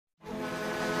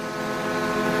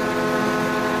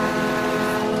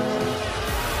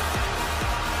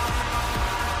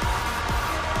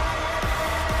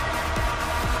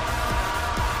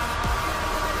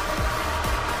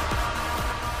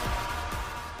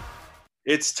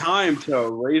It's time to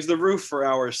raise the roof for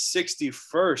our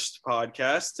 61st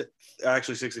podcast,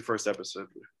 actually 61st episode.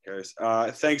 Guys,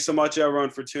 thanks so much, everyone,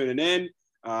 for tuning in.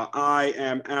 I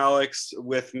am Alex.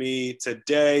 With me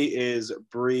today is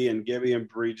Bree and Gibby, and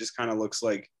Bree just kind of looks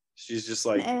like she's just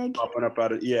like popping up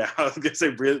out of I was gonna say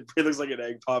Bree looks like an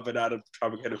egg popping out of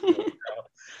Tropicana Field.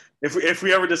 If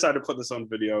we ever decide to put this on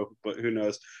video, but who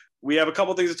knows? We have a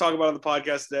couple things to talk about on the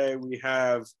podcast today. We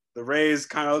have the Rays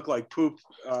kind of look like poop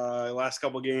last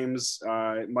couple games.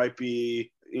 It might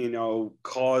be,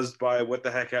 caused by what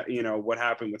the heck, what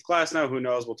happened with Glasnow. Who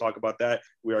knows? We'll talk about that.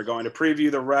 We are going to preview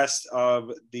the rest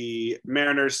of the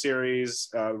Mariners series.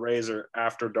 Rays are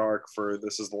after dark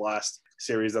this is the last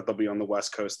series that they'll be on the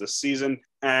West Coast this season.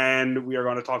 And we are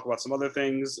going to talk about some other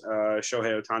things.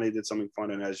 Shohei Ohtani did something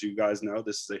fun. And as you guys know,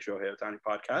 this is a Shohei Ohtani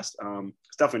podcast.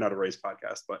 It's definitely not a Rays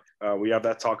podcast, but we have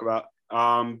that to talk about.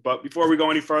 But before we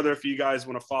go any further, if you guys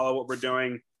want to follow what we're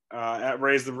doing at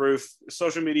Raise the Roof,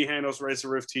 social media handles, Raise the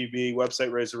Roof TV,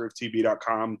 website,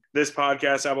 raisetherooftv.com. This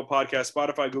podcast, Apple Podcast,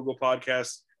 Spotify, Google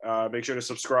Podcasts. Make sure to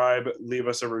subscribe, leave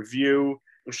us a review,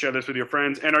 and share this with your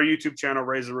friends. And our YouTube channel,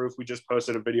 Raise the Roof. We just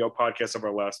posted a video podcast of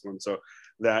our last one, so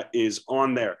that is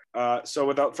on there. So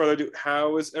without further ado,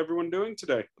 how is everyone doing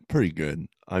today? Pretty good.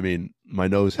 I mean, my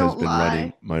nose has been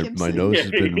running. My nose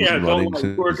has been running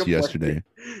since yesterday,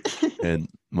 and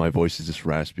my voice is just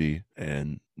raspy,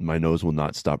 and my nose will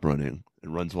not stop running. It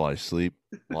runs while I sleep,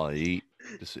 while I eat.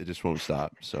 It just won't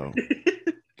stop. So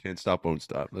can't stop, won't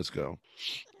stop. Let's go.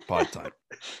 Pod time.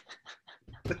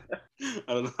 I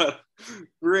don't know.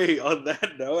 Ray, on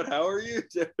that note, how are you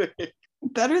doing?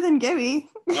 Better than Gibby.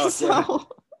 So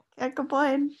can't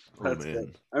complain. That's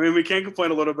good. I mean, we can complain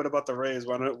a little bit about the Rays.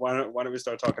 Why don't we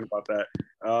start talking about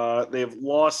that? They've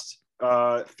lost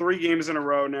 3 games in a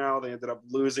row now. They ended up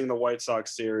losing the White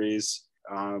Sox series.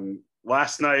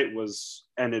 Last night was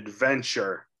an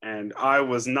adventure, and I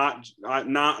was not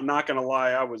gonna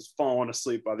lie, I was falling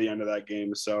asleep by the end of that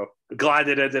game. So glad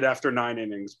it ended after 9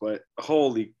 innings. But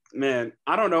holy man,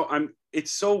 I don't know.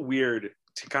 It's so weird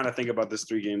to kind of think about this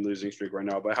 3-game losing streak right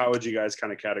now. But how would you guys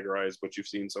kind of categorize what you've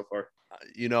seen so far?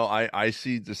 I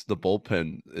see just the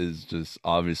bullpen is just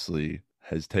obviously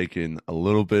has taken a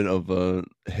little bit of a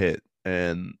hit,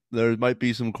 and there might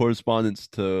be some correspondence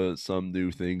to some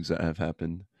new things that have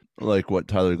happened. Like what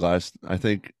Tyler Glass, I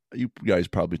think you guys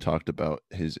probably talked about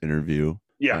his interview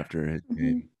after his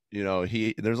game.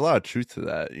 There's a lot of truth to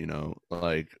that,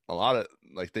 like a lot of,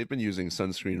 like they've been using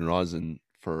sunscreen rosin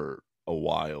for a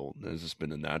while. There's just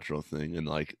been a natural thing. And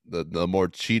like the more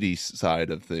cheaty side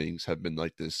of things have been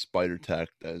like this spider tack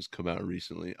that has come out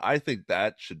recently. I think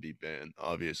that should be banned,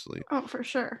 obviously. Oh, for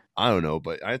sure. I don't know,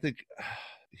 but I think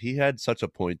he had such a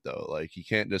point though. Like he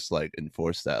can't just like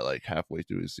enforce that like halfway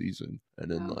through his season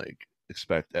and then like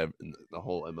expect the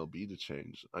whole MLB to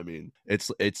change. I mean,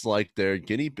 it's like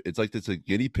it's a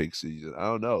guinea pig season. I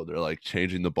don't know. They're like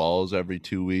changing the balls every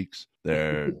 2 weeks.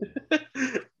 They're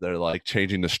like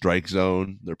changing the strike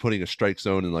zone. They're putting a strike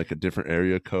zone in like a different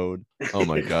area code. Oh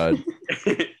my god.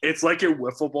 It's like a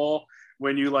wiffle ball.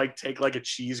 When you like take like a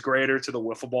cheese grater to the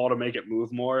wiffle ball to make it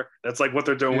move more. That's like what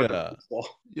they're doing with the wiffle ball.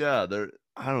 Yeah,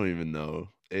 I don't even know.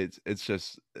 It's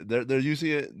just they're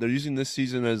using this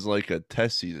season as like a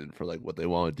test season for like what they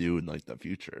want to do in like the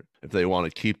future. If they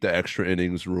want to keep the extra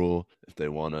innings rule, if they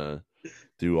want to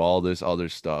do all this other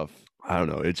stuff. I don't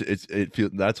know.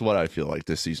 That's what I feel like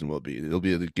this season will be. It'll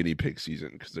be the guinea pig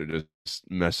season because they're just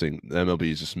messing. The MLB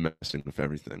is just messing with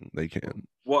everything they can.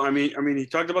 Well, I mean, he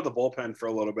talked about the bullpen for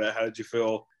a little bit. How did you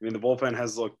feel? I mean, the bullpen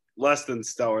has looked less than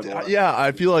stellar. Yeah,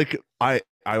 I feel like I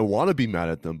want to be mad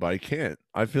at them, but I can't.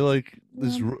 I feel like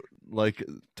like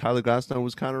Tyler Glasnow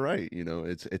was kind of right.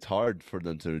 It's hard for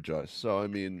them to adjust. So I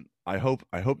mean, I hope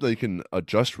they can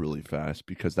adjust really fast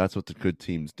because that's what the good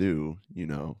teams do.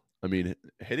 I mean,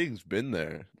 hitting's been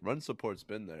there. Run support's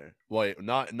been there. Wait,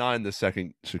 not in the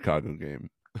second Chicago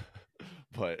game,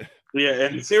 but yeah,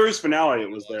 in the series finale it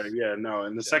was there. Yeah, no,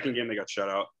 in the second game they got shut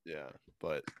out. Yeah,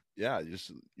 but yeah, you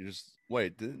just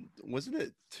wait. Wasn't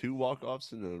it 2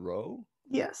 walk-offs in a row?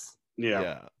 Yes.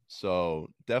 Yeah. So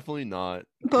definitely not.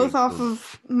 Both off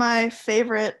of my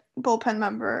favorite bullpen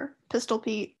member, Pistol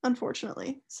Pete,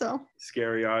 unfortunately. So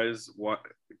scary eyes,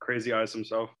 crazy eyes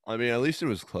himself. I mean, at least it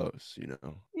was close,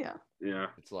 Yeah. Yeah.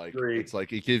 It's like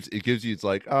it gives you. It's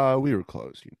like we were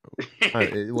close,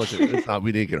 It wasn't. It's not.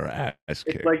 We didn't get our ass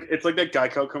kicked. It's like that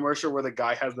Geico commercial where the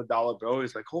guy has the dollar bill.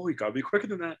 He's like, "Oh, you gotta be quicker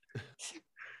than that."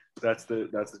 That's the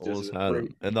gist.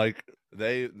 And like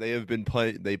they have been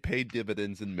playing. They paid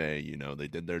dividends in May. They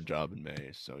did their job in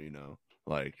May. So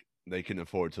like they can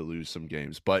afford to lose some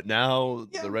games. But now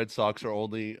the Red Sox are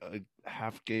only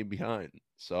half game behind.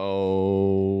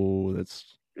 So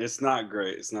it's not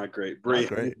great. It's not great. Bree,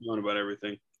 how are you feeling about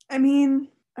everything? I mean,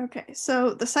 okay,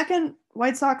 so the second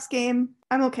White Sox game,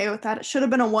 I'm okay with that. It should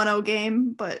have been a 1-0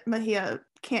 game, but Mejia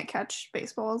can't catch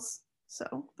baseballs,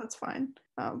 so that's fine.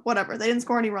 Whatever. They didn't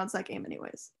score any runs that game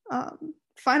anyways.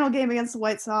 Final game against the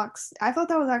White Sox, I thought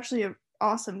that was actually an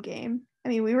awesome game. I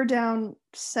mean, we were down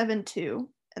 7-2,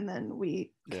 and then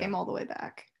we came all the way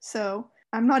back. So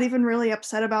I'm not even really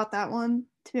upset about that one,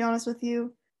 to be honest with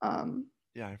you.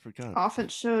 Yeah, I forgot.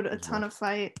 Offense showed a ton of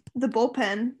fight. The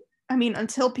bullpen, I mean,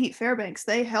 until Pete Fairbanks,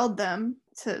 they held them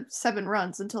to 7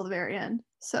 runs until the very end.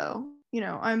 So,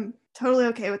 I'm totally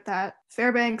okay with that.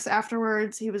 Fairbanks,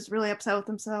 afterwards, he was really upset with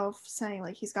himself, saying,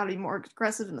 like, he's got to be more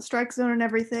aggressive in the strike zone and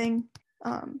everything.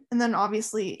 And then,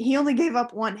 obviously, he only gave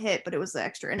up 1 hit, but it was the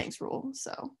extra innings rule.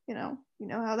 So, you know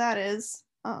how that is.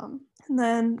 And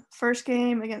then, first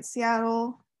game against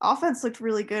Seattle, offense looked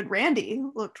really good. Randy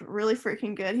looked really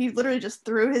freaking good. He literally just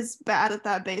threw his bat at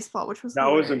that baseball, which was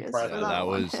impressive.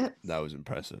 That was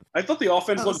impressive. I thought the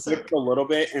offense looked good for a little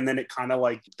bit, and then it kind of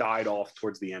like died off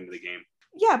towards the end of the game.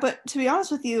 Yeah, but to be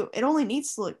honest with you, it only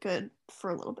needs to look good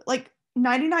for a little bit. Like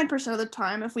 99% of the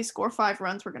time, if we score 5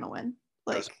 runs, we're gonna win.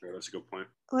 Like that's a good point.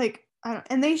 Like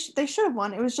and they should have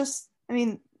won. It was just, I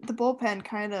mean, the bullpen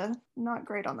kind of not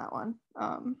great on that one.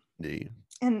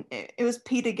 And it was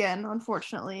Pete again,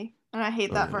 unfortunately. And I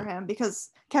hate that for him because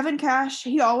Kevin Cash,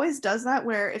 he always does that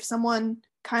where if someone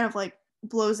kind of like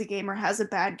blows a game or has a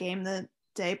bad game the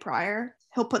day prior,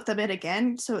 he'll put them in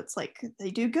again. So it's like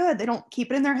they do good. They don't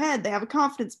keep it in their head. They have a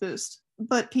confidence boost.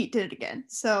 But Pete did it again.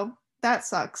 So that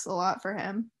sucks a lot for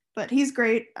him. But he's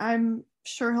great. I'm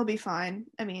sure he'll be fine.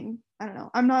 I mean, I don't know.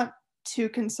 I'm not too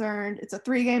concerned. It's a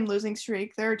 3-game losing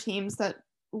streak. There are teams that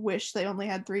wish they only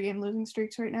had 3-game losing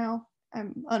streaks right now.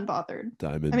 I'm unbothered.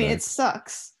 Diamondbacks. I mean, it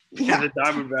sucks. Yeah, the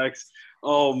Diamondbacks.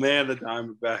 Oh man, the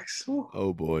Diamondbacks.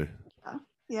 Oh boy.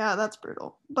 Yeah, that's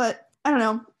brutal. But I don't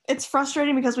know. It's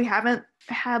frustrating because we haven't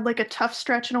had like a tough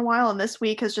stretch in a while, and this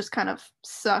week has just kind of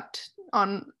sucked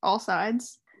on all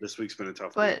sides. This week's been a tough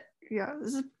week. But yeah,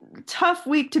 this is a tough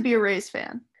week to be a Rays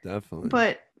fan. Definitely.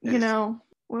 But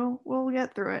we'll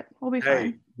get through it. We'll be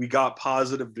fine. We got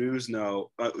positive news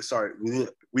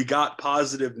we got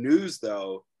positive news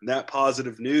though. And that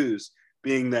positive news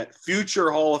being that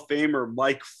future Hall of Famer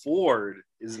Mike Ford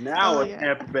is now a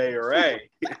Tampa Bay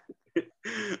Ray.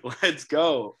 Let's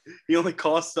go. He only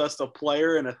cost us a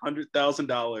player and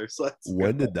 $100,000.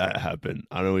 When did that happen?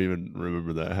 I don't even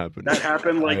remember that happened. That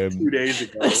happened 2 days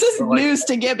ago. This is news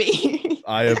to Gibby.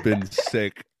 I have been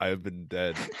sick. I have been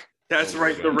dead. That's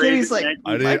right. The Rays. Like,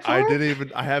 I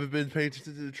haven't been paying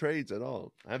attention to the trades at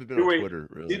all. I haven't been on Twitter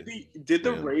really. Did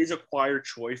the Rays acquire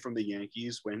Choi from the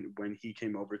Yankees when he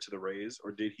came over to the Rays,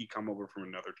 or did he come over from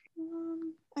another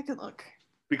team? I could look.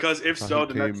 Because if so,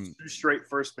 then that's 2 straight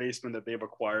first basemen that they've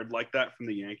acquired like that from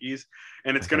the Yankees.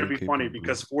 And it's going to be funny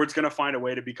because Ford's going to find a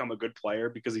way to become a good player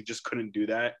because he just couldn't do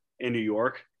that in New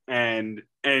York. And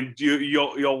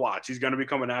you'll watch. He's going to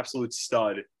become an absolute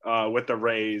stud with the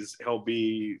Rays. He'll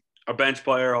be a bench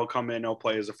player. He'll come in. He'll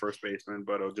play as a first baseman,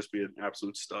 but he'll just be an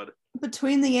absolute stud.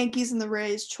 Between the Yankees and the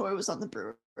Rays, Choi was on the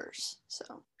Brewers.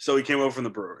 So he came over from the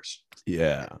Brewers.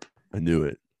 Yeah, I knew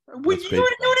it. You didn't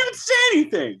even say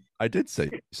anything. I did say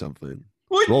something.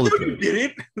 What? Roll no, the tape.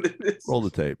 you didn't. Roll the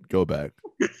tape. Go back.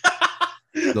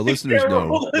 The listeners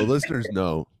know. The listeners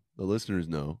know. The listeners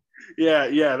know.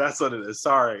 Yeah, that's what it is.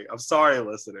 Sorry. I'm sorry,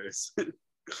 listeners.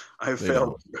 I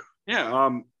failed. Yeah,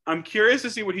 I'm curious to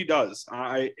see what he does.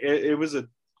 It was a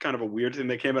kind of a weird thing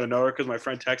that came out of nowhere because my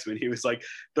friend texted me and he was like,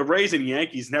 the Rays and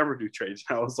Yankees never do trades.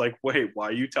 And I was like, wait, why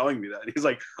are you telling me that? And he's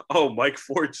like, oh, Mike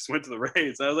Ford just went to the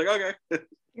Rays. And I was like, okay.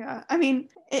 Yeah, I mean,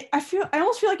 I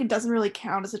almost feel like it doesn't really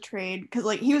count as a trade because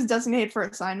like he was designated for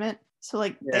assignment, so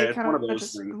like they kind of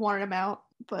just wanted him out.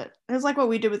 But it was like what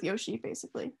we did with Yoshi,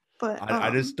 basically. But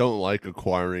I just don't like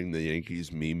acquiring the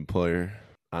Yankees meme player.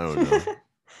 I don't know.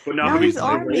 But now he's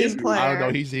our meme player. I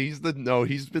don't know.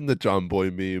 He's been the John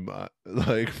Boy meme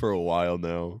like for a while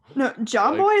now. No,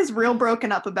 John Boy is real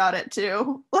broken up about it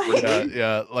too. Like,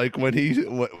 yeah. Like when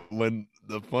one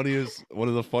of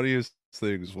the funniest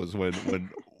things was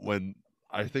when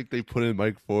I think they put in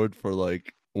Mike Ford for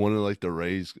like one of the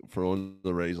Rays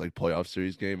like playoff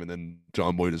series game, and then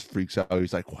John Boy just freaks out.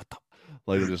 He's like, "What the?"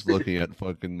 Like just looking at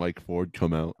fucking Mike Ford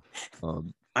come out.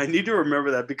 I need to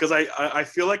remember that because I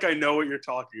feel like I know what you're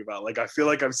talking about. Like I feel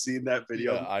like I've seen that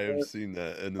video. Yeah, I have seen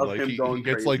that, and then, like he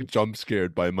gets like jump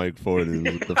scared by Mike Ford, and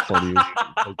it was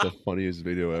the funniest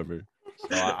video ever.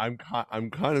 So I'm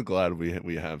kind of glad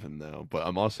we have him now, but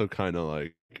I'm also kind of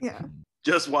like Yeah.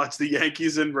 Just watch the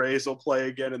Yankees and Rays will play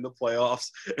again in the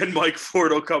playoffs, and Mike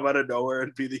Ford will come out of nowhere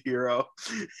and be the hero,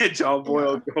 and John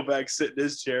Boyle will go back, sit in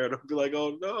his chair, and I'll be like,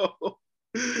 "Oh no,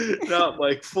 not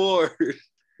Mike Ford."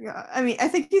 Yeah, I mean, I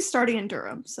think he's starting in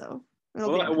Durham, so.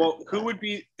 Who would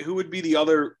be the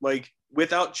other, like,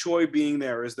 without Choi being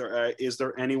there? Is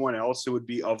there anyone else who would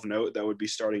be of note that would be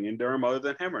starting in Durham other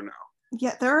than him or no?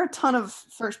 Yeah, there are a ton of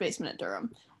first basemen at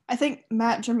Durham. I think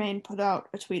Matt Germain put out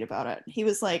a tweet about it. He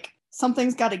was like,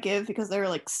 something's got to give because there are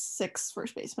like 6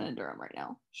 first basemen in Durham right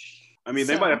now. I mean,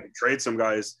 they might have to trade some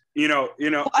guys. Well,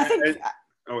 I think.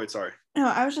 Oh wait, sorry. No,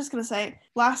 I was just gonna say,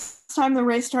 last time the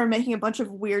Rays started making a bunch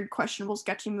of weird, questionable,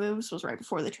 sketchy moves was right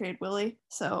before they traded Willie.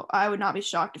 So I would not be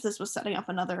shocked if this was setting up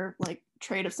another like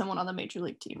trade of someone on the major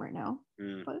league team right now.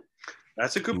 But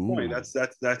that's a good point. That's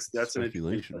an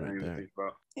speculation right there. Think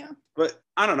about. Yeah. But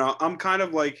I don't know. I'm kind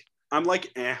of like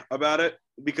about it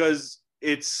because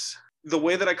it's the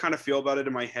way that I kind of feel about it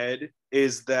in my head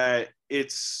is that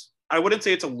I wouldn't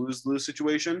say it's a lose-lose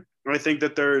situation. I think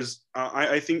that there's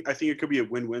I think it could be a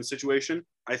win-win situation.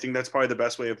 I think that's probably the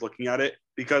best way of looking at it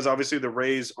because obviously the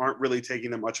Rays aren't really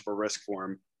taking that much of a risk for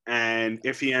him. And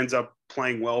if he ends up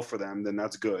playing well for them, then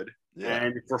that's good. Yeah.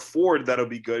 And for Ford, that'll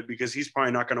be good because he's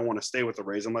probably not going to want to stay with the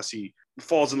Rays unless he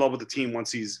falls in love with the team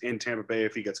once he's in Tampa Bay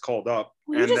if he gets called up.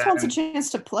 Well, he just wants a chance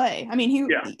to play. I mean,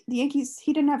 the Yankees,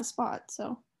 he didn't have a spot,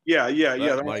 so. Yeah.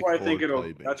 That's why I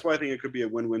think it could be a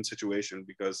win-win situation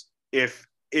because if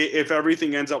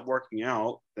everything ends up working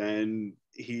out, then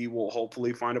he will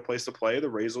hopefully find a place to play. The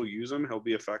Rays will use him. He'll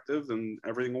be effective, and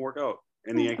everything will work out.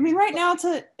 And the Yankees, I mean, right now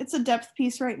it's a depth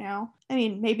piece. Right now, I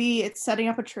mean, maybe it's setting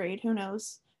up a trade. Who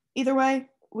knows? Either way,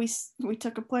 we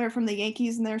took a player from the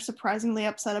Yankees, and they're surprisingly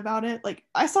upset about it. Like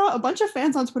I saw a bunch of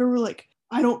fans on Twitter were like,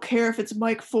 "I don't care if it's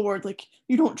Mike Ford. Like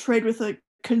you don't trade with a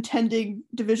contending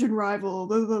division rival."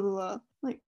 Blah blah blah.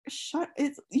 Like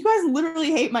you guys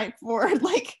literally hate Mike Ford.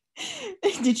 Like,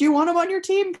 did you want him on your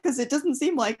team? Because it doesn't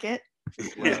seem like it.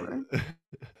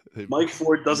 Mike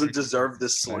Ford doesn't deserve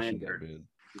this slander.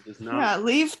 He does not. Yeah,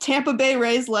 leave Tampa Bay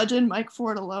Rays legend Mike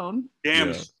Ford alone.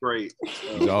 Damn straight.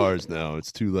 He's ours now.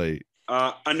 It's too late.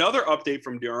 Another update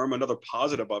from Durham, another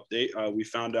positive update. We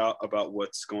found out about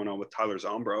what's going on with Tyler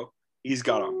Zombro. He's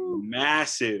got a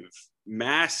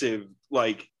massive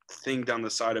like thing down the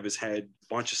side of his head,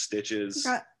 bunch of stitches.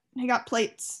 He got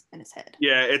plates in his head.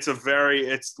 Yeah,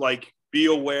 it's like, be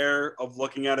aware of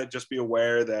looking at it. Just be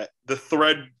aware that the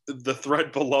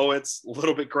thread below it's a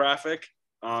little bit graphic.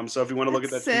 So if you want to look at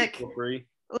that, sick. Feel free.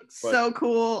 It looks so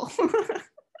cool.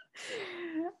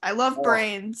 I love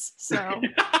brains, so I'm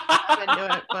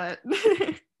into it. But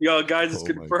yo, guys, it's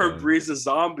confirmed. Breeze a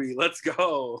zombie. Let's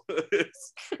go.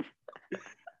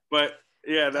 But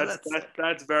yeah,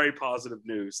 that's very positive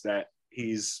news that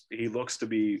he looks to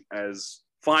be as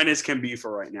fine as can be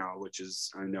for right now, which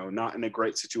is, I know, not in a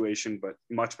great situation, but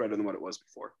much better than what it was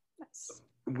before. Nice.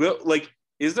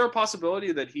 Is there a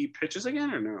possibility that he pitches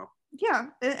again or no? Yeah,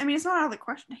 I mean, it's not out of the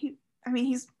question.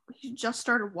 He's just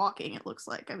started walking. It looks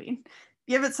like. I mean,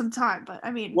 give it some time, but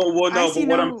I mean, well, no. But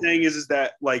what I'm saying is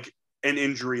that like an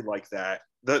injury like that,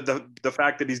 the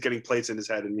fact that he's getting plates in his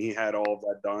head and he had all of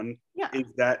that done, is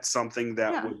that something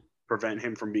that would prevent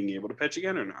him from being able to pitch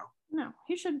again or no? No,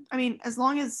 he should. I mean, as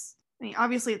long as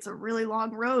obviously it's a really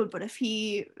long road, but if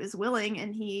he is willing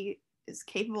and he is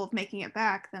capable of making it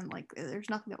back, then like there's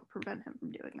nothing that would prevent him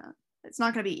from doing that. It's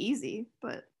not going to be easy,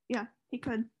 but yeah, he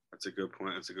could. That's a good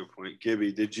point.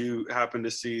 Gibby, did you happen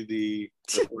to see the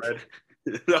thread?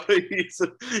 No,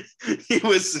 he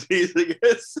was sneezing.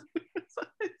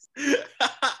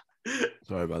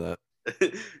 Sorry about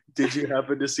that. Did you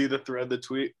happen to see the thread, the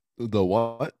tweet? The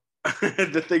what?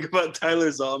 The thing about Tyler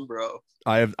Zombro.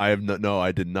 I have no.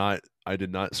 I did not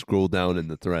scroll down in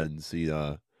the thread and see.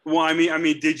 Well, I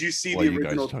mean, did you see the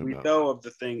original tweet though of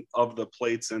the thing of the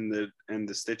plates and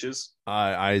the stitches?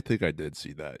 I think I did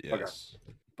see that. Yes,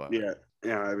 okay. But yeah,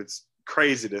 it's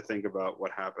crazy to think about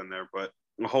what happened there, but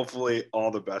hopefully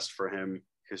all the best for him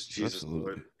because Jesus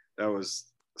Lord, that was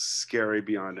scary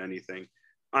beyond anything.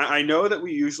 I know that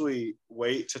we usually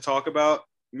wait to talk about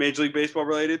Major League Baseball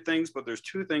related things, but there's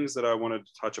 2 things that I wanted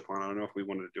to touch upon. I don't know if we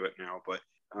wanted to do it now, but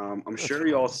I'm sure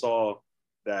y'all saw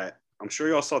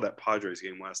that Padres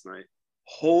game last night.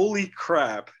 Holy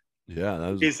crap. Yeah,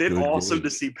 that was Is it awesome to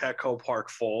see Petco Park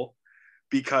full?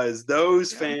 Because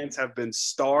those fans have been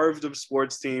starved of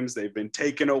sports teams. They've been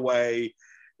taken away.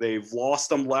 They've lost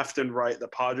them left and right. The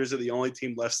Padres are the only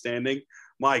team left standing.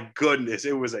 My goodness,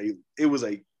 it was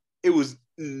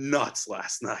nuts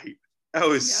last night. That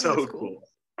was so cool.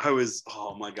 I was,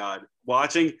 oh my God,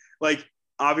 watching, like,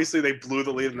 obviously they blew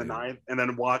the lead in the ninth, and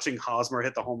then watching Hosmer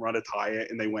hit the home run to tie it,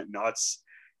 and they went nuts,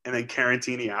 and then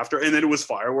Carantini after, and then it was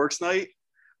fireworks night.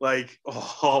 Like,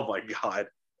 oh my God.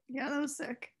 Yeah, that was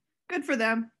sick. Good for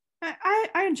them.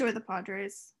 I enjoy the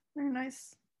Padres. They're a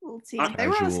nice little team. They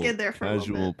were on a skid there for a little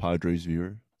bit. Casual Padres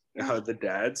viewer. The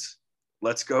dads.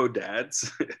 Let's go,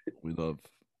 dads. We love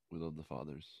the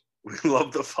fathers. We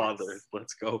love the fathers.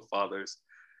 Let's go, fathers.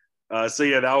 So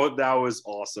yeah, that was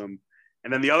awesome.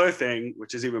 And then the other thing,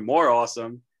 which is even more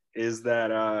awesome, is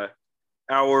that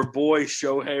our boy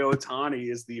Shohei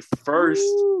Ohtani is the first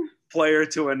player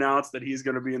to announce that he's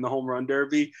going to be in the home run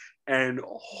derby. And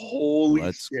holy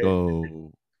Let's shit.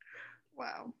 go.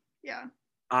 Wow. Yeah.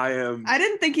 I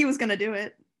didn't think he was going to do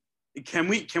it. Can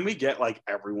we get like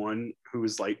everyone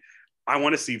who's like, I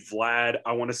want to see Vlad,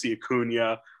 I want to see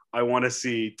Acuna, I want to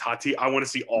see Tati, I want to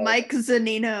see all Mike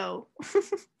Zunino.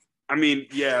 I mean,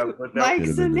 yeah, but Mike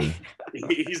Zunino.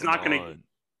 He's not going to.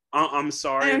 I'm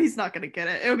sorry. I know he's not going to get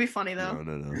it. It would be funny though.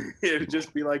 No. It would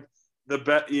just be like the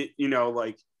bet,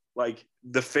 like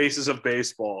the faces of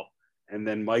baseball, and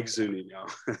then Mike Zunino.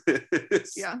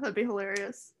 Yeah, that'd be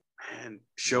hilarious. And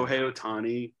Shohei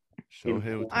Ohtani.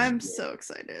 I'm so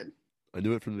excited. I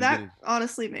knew it from the beginning. beginning. That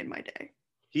honestly made my day.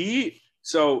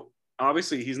 So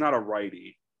obviously he's not a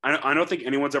righty. I don't think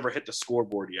anyone's ever hit the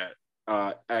scoreboard yet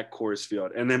at Coors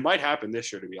Field, and it might happen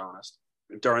this year, to be honest,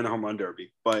 during the home run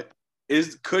derby. But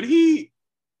could he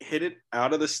hit it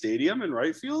out of the stadium in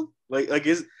right field? Like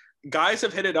guys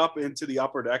have hit it up into the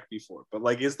upper deck before, but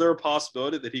like, is there a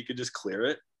possibility that he could just clear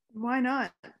it? Why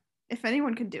not? If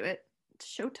anyone can do it, it's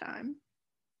showtime.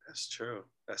 That's true.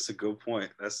 That's a good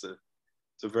point. It's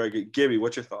a very good. Gibby,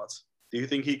 what's your thoughts? Do you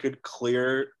think he could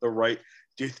clear the right?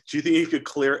 Do you think he could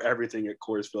clear everything at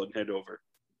Coors Field and head over?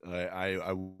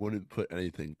 I wouldn't put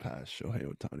anything past Shohei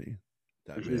Ohtani.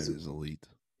 That man is elite.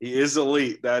 He is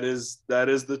elite. That is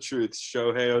the truth.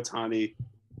 Shohei Ohtani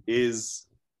is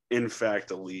in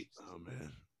fact elite. Oh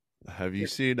man, have you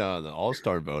seen the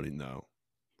All-Star voting though?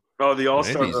 Oh, the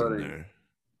All-Star Randy's voting. In there.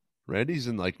 Randy's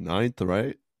in like 9th,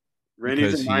 right?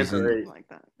 Randy's in 9th or 8th. Like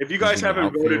that. If you guys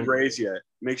haven't voted Rays yet,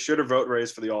 make sure to vote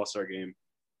Rays for the All-Star game.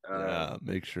 Yeah,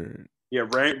 make sure. Yeah,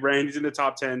 Randy's in the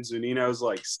top 10. Zunino's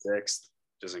like 6th,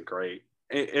 which isn't great.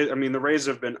 I mean, the Rays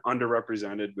have been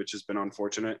underrepresented, which has been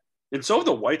unfortunate. And so have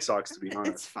the White Sox, to be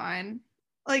honest. It's fine.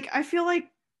 Like, I feel like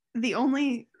the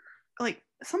only, like,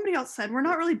 somebody else said, we're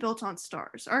not really built on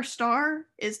stars. Our star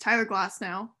is Tyler Glass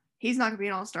now. He's not going to be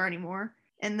an all-star anymore.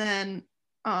 And then,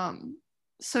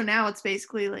 so now it's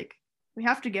basically like, we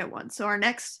have to get one. So our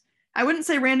next, I wouldn't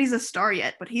say Randy's a star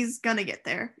yet, but he's going to get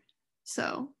there.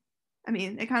 So, I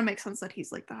mean, it kind of makes sense that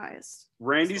he's like the highest.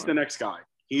 Randy's the next guy.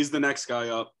 He's the next guy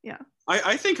up. Yeah.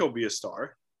 I think he'll be a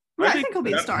star. Yeah, I think he'll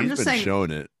be a star. I'm just saying.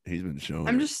 He's been showing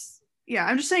I'm it.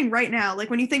 just saying right now, like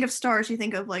when you think of stars, you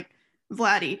think of like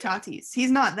Vladdy, Tatis.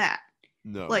 He's not that.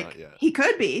 No, like not yet. he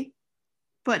could be,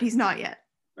 but he's not yet.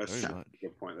 That's a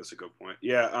good point. That's a good point.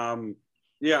 Yeah.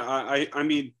 I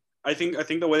mean, I think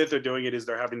the way that they're doing it is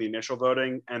they're having the initial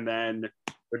voting, and then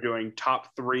they're doing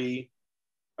top 3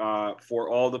 for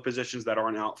all the positions that are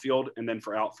in outfield, and then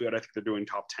for outfield, I think they're doing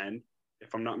top 10,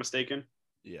 if I'm not mistaken.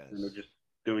 Yes. And they're just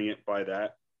doing it by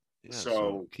that. Yeah,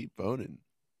 so keep voting.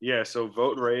 Yeah, so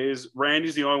vote Rays.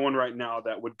 Randy's the only one right now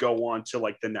that would go on to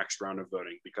like the next round of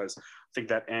voting, because I think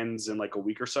that ends in like a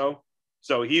week or so.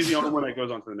 So he's the only one that goes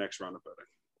on to the next round of voting.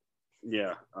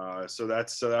 Yeah, so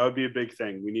that would be a big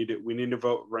thing. We need to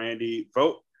vote Randy.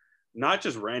 Vote not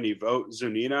just Randy. Vote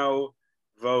Zunino.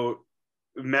 Vote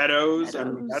Meadows. I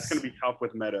mean, that's going to be tough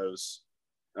with Meadows.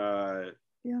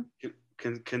 Yeah.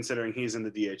 Considering he's in the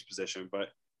DH position, but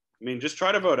I mean, just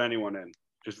try to vote anyone in.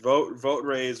 Just vote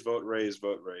Rays, vote Rays,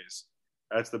 vote Rays.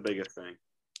 That's the biggest thing.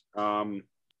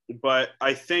 But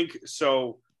I think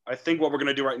what we're going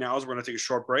to do right now is we're going to take a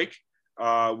short break.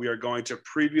 We are going to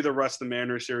preview the rest of the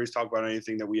Mariners series, talk about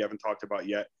anything that we haven't talked about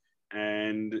yet.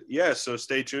 And yeah, so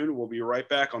stay tuned. We'll be right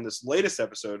back on this latest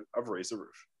episode of Raise the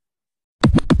Roof.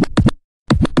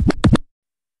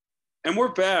 And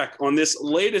we're back on this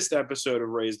latest episode of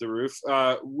Raise the Roof.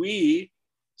 We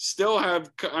still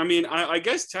have, I mean, I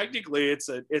guess technically it's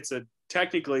a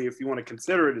technically, if you want to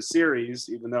consider it a series,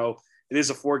 even though it is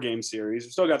a 4-game series,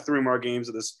 we've still got 3 more games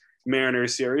of this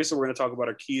Mariners series. So we're going to talk about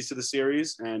our keys to the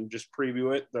series and just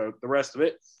preview it, the rest of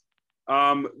it.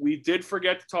 We did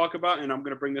forget to talk about, and I'm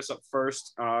going to bring this up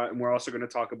first, and we're also going to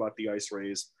talk about the Ice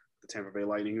Rays, the Tampa Bay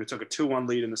Lightning, who took a 2-1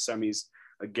 lead in the semis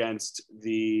against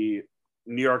the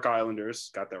New York Islanders.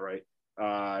 Got that right.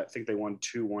 I think they won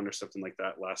 2-1 or something like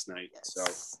that last night. Yes.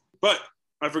 So, but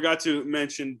I forgot to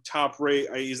mention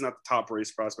he's not the top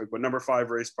race prospect, but number 5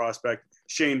 race prospect,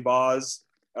 Shane Baz.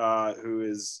 who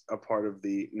is a part of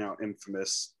the now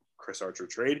infamous Chris Archer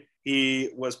trade. He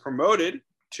was promoted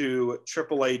to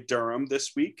AAA Durham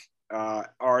this week.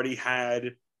 Already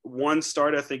had one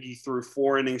start. I think he threw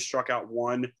 4 innings, struck out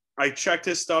 1. I checked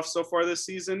his stuff so far this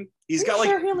season. He's got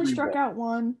he only struck out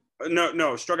 1.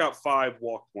 No, struck out 5,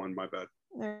 walked 1. My bad.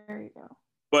 There you go.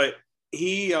 But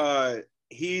he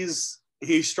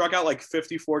struck out like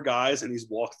 54 guys and he's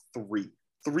walked 3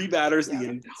 batters the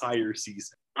entire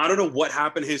season. I don't know what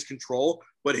happened to his control,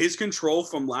 but his control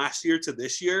from last year to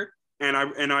this year, and I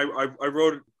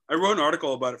wrote an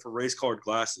article about it for Race Colored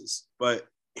Glasses, but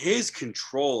his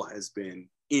control has been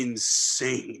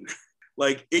insane.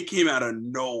 Like, it came out of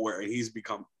nowhere and he's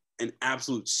become an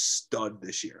absolute stud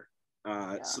this year.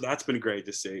 So that's been great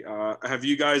to see. Have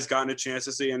you guys gotten a chance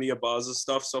to see any of Buz's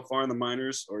stuff so far in the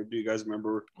minors, or do you guys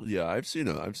remember? Yeah, I've seen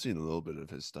a little bit of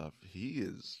his stuff. He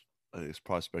is a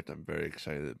prospect I'm very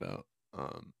excited about.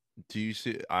 Do you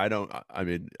see? I don't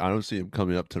see him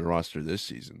coming up to the roster this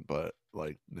season, but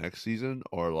like next season,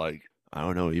 or like I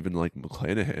don't know, even like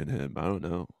McClanahan him. I don't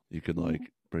know. You could like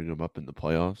bring him up in the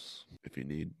playoffs if you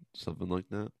need something like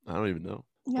that. I don't even know.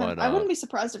 Yeah, but, I wouldn't be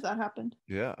surprised if that happened.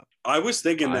 Yeah, I was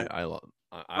thinking that I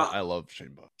love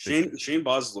Shane Baz. Shane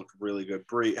Baz looked really good.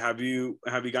 Bree, have you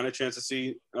gotten a chance to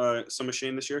see some of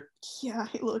Shane this year? Yeah,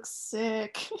 he looks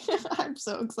sick. I'm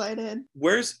so excited.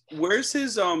 Where's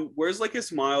his like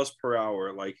his miles per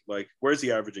hour? Like where's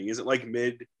he averaging? Is it like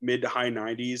mid to high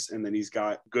 90s, and then he's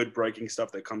got good breaking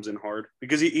stuff that comes in hard?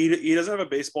 Because he doesn't have a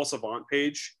Baseball Savant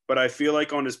page, but I feel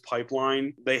like on his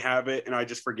pipeline they have it, and I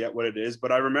just forget what it is.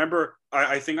 But I remember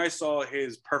I think I saw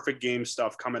his perfect game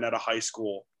stuff coming out of high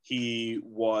school. He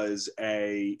was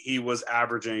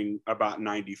averaging about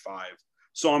 95.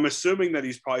 So I'm assuming that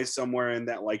he's probably somewhere in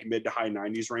that like mid to high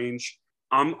 90s range.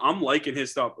 I'm liking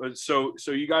his stuff. So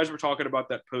you guys were talking about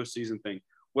that postseason thing.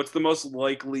 What's the most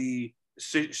likely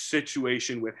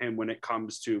situation with him when it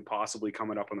comes to possibly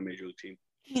coming up on the major league team?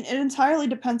 I mean, it entirely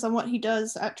depends on what he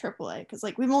does at AAA, because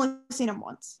like we've only seen him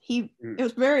once. It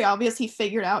was very obvious he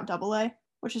figured out AA,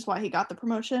 which is why he got the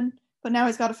promotion. But now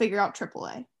he's got to figure out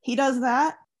AAA. He does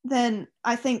that, then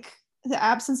I think the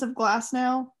absence of Glass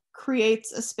now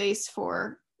creates a space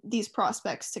for these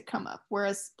prospects to come up,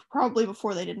 whereas probably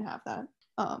before they didn't have that.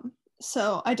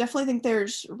 So I definitely think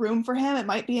there's room for him. It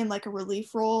might be in like a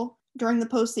relief role during the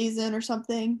postseason or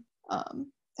something.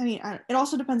 It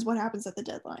also depends what happens at the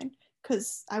deadline,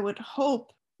 because I would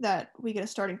hope that we get a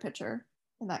starting pitcher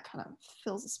and that kind of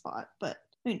fills a spot. But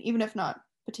I mean, even if not,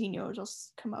 Patino will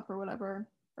just come up or whatever,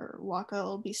 or Waka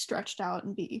will be stretched out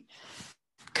and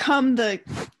become the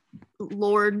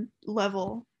Lord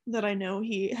level that I know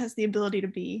he has the ability to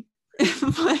be.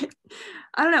 But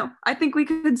I don't know. I think we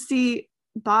could see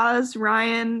Baz,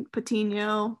 Ryan,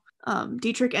 Patino,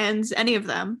 Dietrich Enns, any of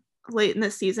them late in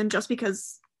this season, just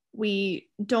because we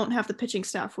don't have the pitching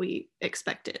staff we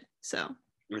expected. So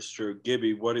it's true.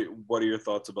 Gibby, what are your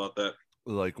thoughts about that?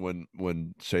 Like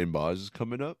when Shane Baz is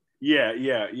coming up? Yeah.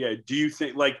 Do you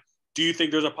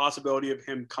think there's a possibility of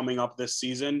him coming up this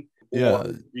season? Yeah. Or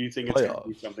do you think it's going to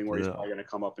be something where he's probably going to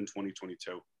come up in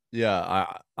 2022? Yeah,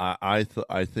 I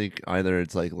think either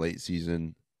it's like late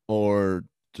season or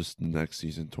just next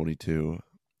season, 22.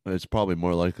 It's probably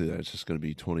more likely that it's just going to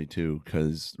be 22,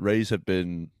 because Rays have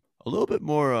been a little bit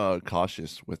more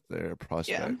cautious with their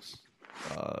prospects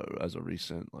as a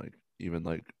recent. Like, even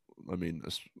like, I mean,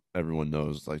 everyone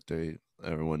knows like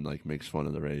everyone like makes fun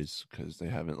of the Rays because they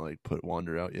haven't like put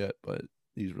Wander out yet, but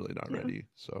he's really not ready.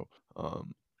 So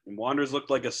Wander's looked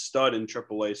like a stud in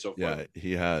AAA so far. Yeah,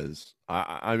 he has.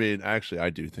 I mean, actually, I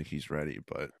do think he's ready,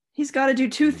 but he's got to do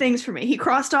 2 things for me. He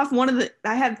crossed off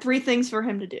I had 3 things for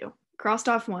him to do. Crossed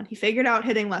off 1. He figured out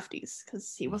hitting lefties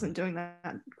because he wasn't doing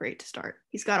that great to start.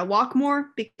 He's got to walk more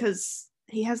because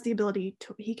he has the ability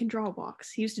he can draw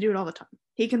walks. He used to do it all the time.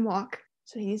 He can walk,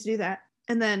 so he needs to do that.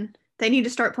 And then they need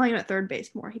to start playing at third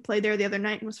base more. He played there the other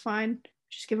night and was fine.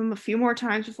 Just give him a few more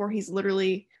times before he's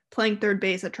literally playing third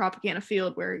base at Tropicana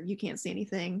Field where you can't see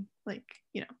anything,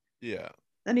 Yeah.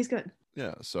 Then he's good.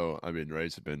 Yeah, so, I mean,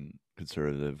 Rays have been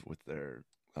conservative with their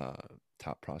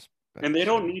top prospects. And they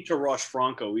don't need to rush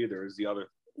Franco either, is the other.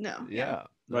 No. Yeah.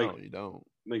 No, you don't.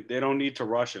 Like, they don't need to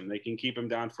rush him. They can keep him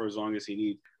down for as long as he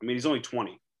needs. I mean, he's only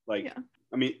 20.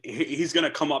 I mean, he's going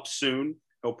to come up soon.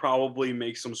 He'll probably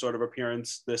make some sort of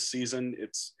appearance this season.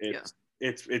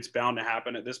 It's bound to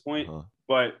happen at this point.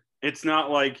 But it's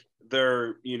not like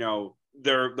they're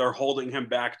holding him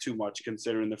back too much,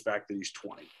 considering the fact that he's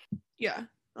 20. Yeah,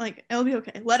 like, it'll be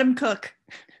okay. Let him cook.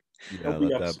 Yeah,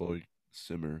 let that boy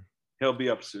simmer. He'll be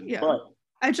up soon. Yeah. But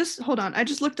I just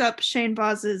looked up Shane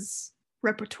Baz's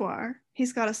repertoire.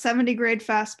 He's got a 70 grade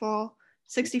fastball,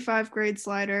 65 grade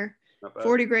slider, Not bad.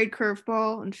 40 grade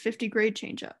curveball, and 50 grade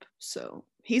changeup. So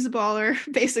he's a baller,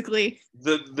 basically.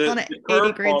 The on an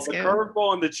 80 grade curveball, the scale.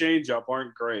 curveball and the changeup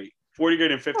aren't great. 40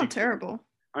 grade and 50. Not terrible.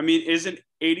 I mean, isn't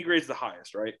 80 grades the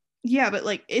highest, right? Yeah, but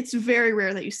like it's very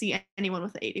rare that you see anyone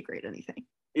with an 80 grade anything.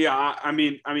 Yeah, I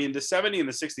mean, the 70 and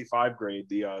the 65 grade,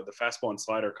 the fastball and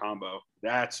slider combo,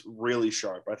 that's really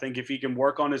sharp. I think if he can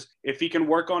work on his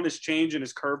change and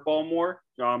his curveball more,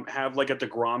 have like a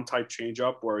DeGrom type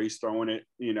changeup where he's throwing it,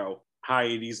 high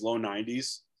 80s, low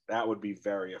 90s, that would be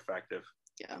very effective.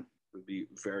 Yeah, would be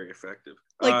very effective.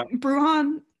 Like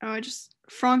Brujan,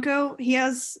 Franco, he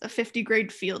has a 50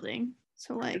 grade fielding,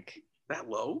 so like that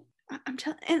low. I'm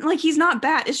telling, and like he's not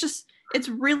bad. It's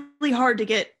really hard to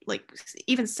get like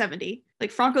even 70.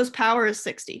 Like Franco's power is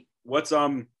 60. What's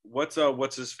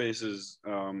his face's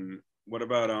what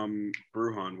about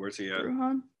Brujan? Where's he at?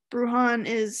 Brujan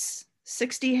is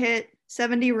 60 hit,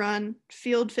 70 run,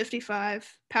 field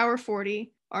 55, power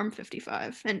 40, arm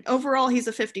 55, and overall he's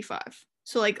a 55.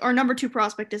 So like our number 2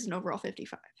 prospect is an overall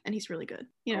 55, and he's really good.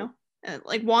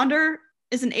 Like Wander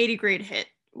is an 80 grade hit,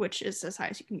 which is as high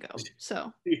as you can go.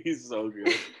 So he's so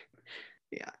good.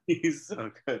 Yeah, he's so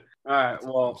good. All right,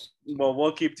 well,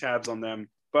 we'll keep tabs on them,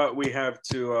 but we have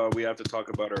to talk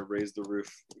about our Raise the Roof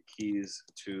keys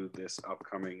to this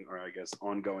upcoming, or I guess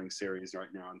ongoing series right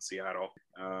now in Seattle.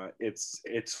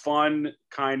 It's fun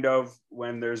kind of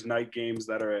when there's night games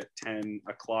that are at 10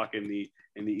 o'clock in the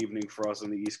evening for us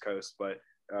on the East Coast. But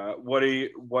what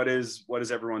is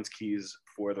everyone's keys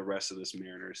for the rest of this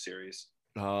Mariners series?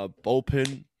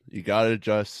 Bullpen, you gotta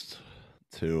adjust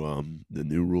to the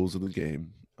new rules of the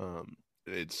game.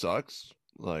 It sucks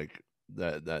like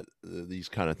that these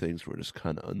kind of things were just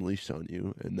kind of unleashed on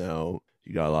you, and now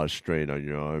you got a lot of strain on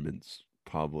your arm, and it's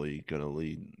probably gonna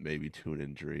lead maybe to an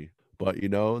injury. But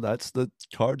that's the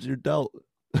cards you're dealt.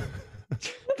 That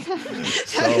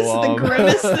is the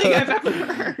grimmest thing I've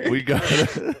ever heard. We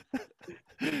gotta.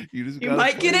 You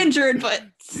might get injured, but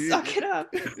suck it up.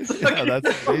 Yeah,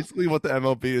 that's basically what the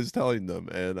MLB is telling them.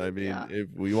 And I mean, if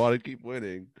we want to keep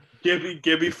winning,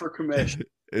 Gibby for commission.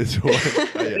 Is what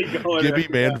Gibby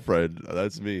Manfred.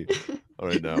 That's me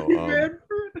right now.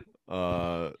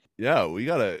 Yeah, we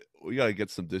gotta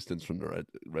get some distance from the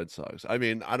Red Sox. I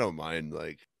mean, I don't mind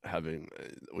like having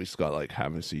we just got like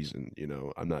half a season.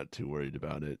 I'm not too worried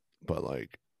about it. But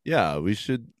like, yeah, we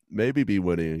should maybe be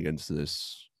winning against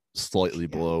this slightly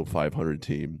below 500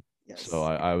 team. Yes. So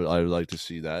I would like to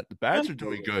see that. The bats are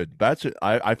doing good.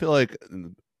 I feel like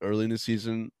early in the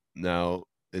season now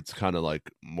it's kind of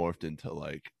like morphed into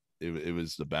like it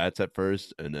was the bats at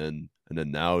first, and then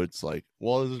now it's like,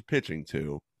 well, it was pitching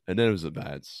too, and then it was the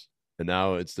bats, and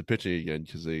now it's the pitching again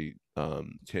because they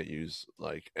can't use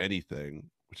like anything,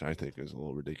 which I think is a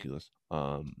little ridiculous.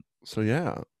 So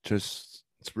yeah, it's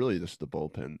really just the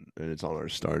bullpen, and it's on our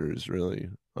starters really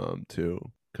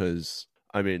too. Because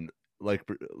I mean, like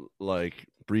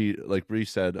Bree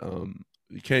said,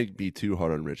 you can't be too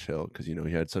hard on Rich Hill because he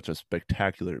had such a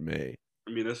spectacular May.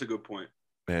 I mean, that's a good point.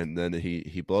 And then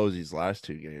he blows these last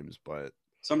 2 games, but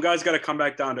some guys got to come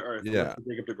back down to earth. Yeah, to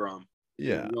take up DeGrom.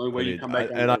 Yeah, the only way you come back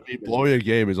down. And I mean, blowing a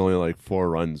game is only like 4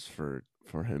 runs for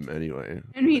him anyway.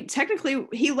 I mean, technically,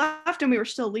 he left and we were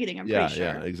still leading. I'm pretty sure.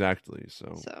 Yeah, exactly.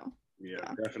 So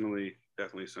yeah, definitely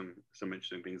some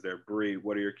interesting things there. Bree,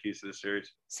 what are your keys to the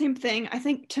series? Same thing. I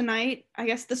think tonight, I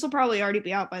guess this will probably already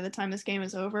be out by the time this game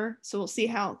is over. So we'll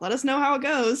see let us know how it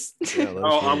goes. Yeah,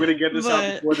 I'm going to get this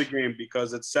out before the game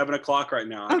because it's 7 o'clock right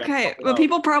now. Okay, but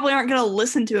people probably aren't going to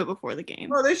listen to it before the game.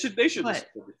 No, they should listen to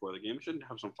it before the game. We should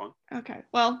have some fun. Okay,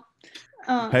 well.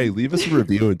 Hey, leave us a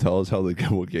review and tell us how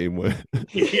what game went.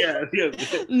 Yeah.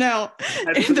 No,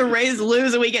 if the Rays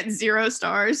lose and we get 0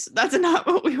 stars, that's not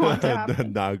what we want to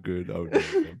happen. Not good. Oh,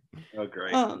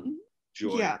 great.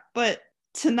 Joy. Yeah, but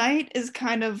tonight is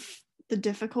kind of the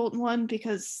difficult one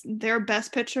because their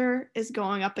best pitcher is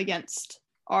going up against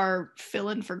our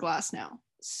fill-in for Glasnow.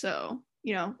 So,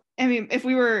 I mean,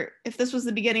 if this was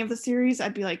the beginning of the series,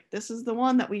 I'd be like, this is the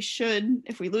one that we should,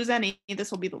 if we lose any, this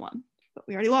will be the one. But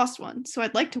we already lost one, so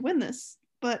I'd like to win this.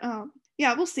 But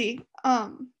yeah, we'll see.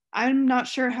 I'm not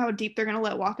sure how deep they're gonna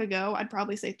let Waka go. I'd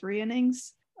probably say 3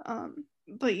 innings.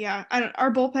 But yeah, our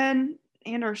bullpen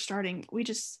and our starting,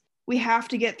 we have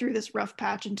to get through this rough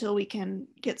patch until we can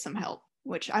get some help.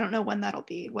 Which I don't know when that'll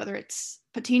be. Whether it's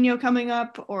Patino coming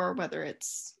up or whether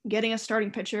it's getting a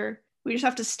starting pitcher, we just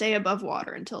have to stay above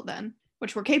water until then,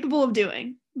 which we're capable of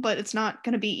doing. But it's not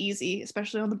gonna be easy,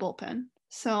 especially on the bullpen.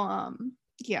 So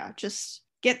yeah, just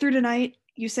get through tonight.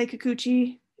 Yusei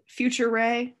Kikuchi, future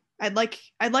Ray. I'd like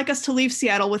us to leave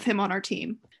Seattle with him on our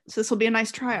team. So this will be a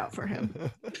nice tryout for him.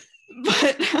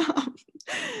 But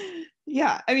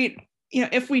Yeah, I mean,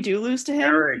 if we do lose to him,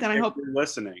 Eric, then I hope you're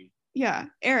listening. Yeah,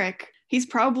 Eric. He's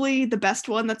probably the best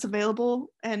one that's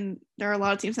available, and there are a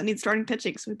lot of teams that need starting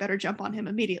pitching, so we better jump on him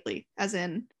immediately. As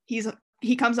in,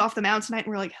 he comes off the mound tonight, and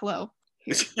we're like, "Hello,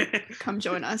 here, come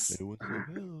join us."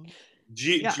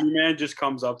 G-Man just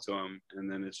comes up to him, and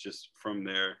then it's just from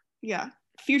there. Yeah,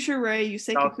 future Ray, you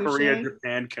say South Kikuchi. Korea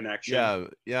Japan connection.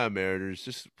 Yeah,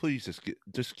 Mariners. Please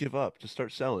give up. Just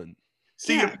start selling.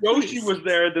 See, if Yoshi was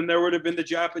there, then there would have been the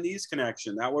Japanese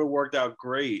connection. That would have worked out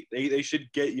great. They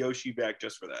should get Yoshi back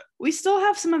just for that. We still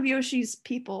have some of Yoshi's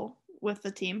people with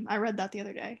the team. I read that the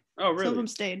other day. Oh, really? Some of them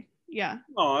stayed. Yeah.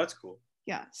 Oh, that's cool.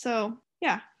 Yeah. So,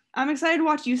 yeah. I'm excited to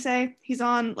watch Yusei. He's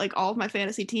on like all of my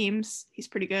fantasy teams. He's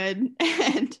pretty good.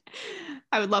 And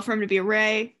I would love for him to be a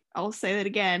Ray. I'll say that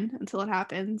again until it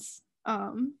happens.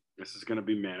 This is going to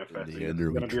be manifesting. It's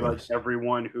going to be like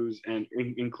everyone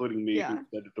including me, who said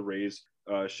that the Rays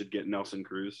should get Nelson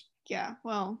Cruz. Yeah,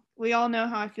 well, we all know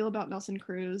how I feel about Nelson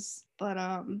Cruz, but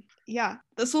yeah,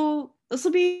 this will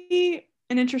be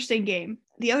an interesting game.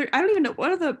 I don't even know,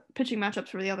 what are the pitching matchups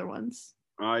for the other ones?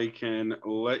 I can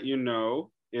let you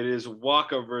know. It is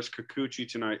Waka versus Kikuchi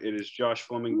tonight. It is Josh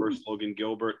Fleming versus Logan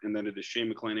Gilbert, and then it is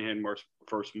Shane McClanahan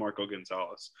versus Marco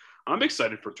Gonzalez. I'm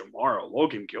excited for tomorrow.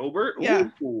 Logan Gilbert? Yeah,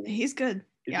 ooh. He's good.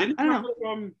 Didn't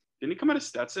he come out of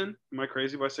Stetson? Am I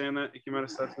crazy by saying that? He came out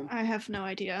of Stetson? I have no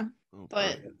idea,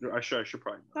 but I should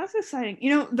probably know. That's exciting.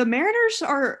 The Mariners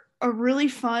are a really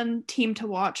fun team to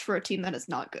watch for a team that is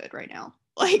not good right now.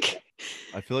 Like,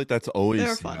 I feel like that's always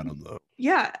Seattle, though.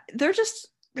 Yeah, they're just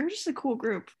a cool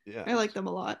group. Yeah, I like them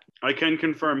a lot. I can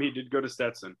confirm he did go to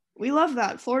Stetson. We love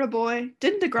that. Florida boy.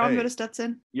 Didn't DeGrom go to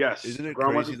Stetson? Yes. Isn't it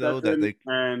crazy though that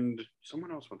and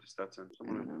someone else went to Stetson?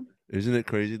 Isn't it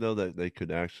crazy though that they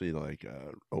could actually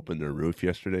open their roof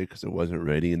yesterday because it wasn't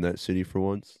ready in that city for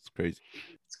once? It's crazy.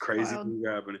 It's crazy things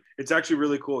happening. It's actually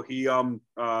really cool.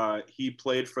 He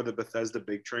played for the Bethesda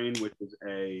Big Train, which is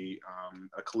a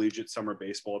collegiate summer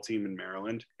baseball team in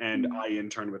Maryland, and I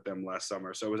interned with them last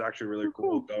summer. So it was actually really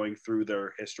cool going through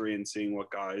their history and seeing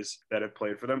what guys that have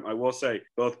played for them. I will say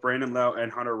both Brandon Lau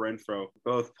and Hunter Renfroe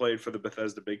both played for the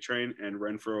Bethesda Big Train, and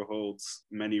Renfroe holds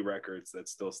many records that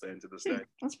still stand to this day.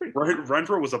 That's pretty cool.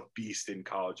 Renfroe was a beast in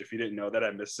college. If you didn't know that,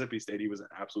 at Mississippi State, he was an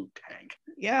absolute tank.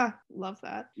 Yeah, love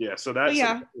that. Yeah, so that's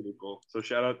really cool. So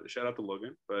shout out to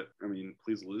Logan, but I mean,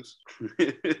 please lose.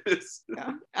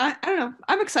 Yeah, I don't know.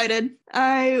 I'm excited.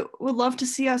 I would love to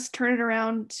see us turn it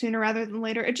around sooner rather than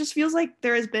later. It just feels like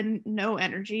there has been no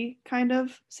energy kind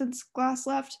of since Glass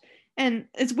left. And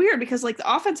it's weird because the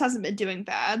offense hasn't been doing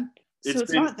bad. So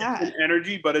it's not that. It's been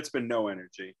energy, but it's been no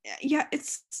energy. Yeah,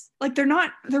 it's they're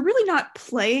really not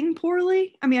playing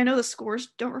poorly. I mean, I know the scores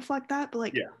don't reflect that,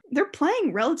 but they're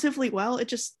playing relatively well.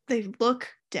 They look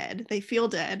dead. They feel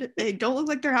dead. They don't look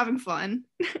like they're having fun.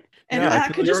 And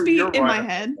that could just be in my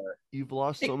head. You've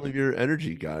lost some of your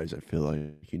energy, guys. I feel like,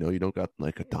 you don't got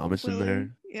a Thomas in there.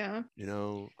 Yeah.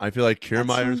 I feel like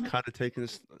Kiermaier's kind of taking a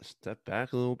step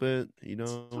back a little bit,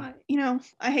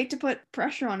 I hate to put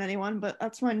pressure on anyone, but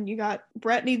that's when you got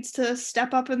Brett needs to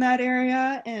step up in that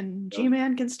area, and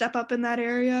G-Man can step up in that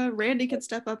area. Randy can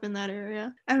step up in that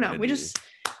area. I don't know. We just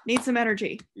need some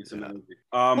energy.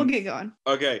 We'll get going.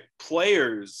 Okay.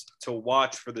 Players to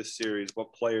watch for this series.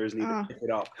 What players need to pick it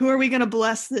up? Who are we going to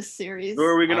bless this series? Who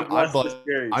are we going to bless this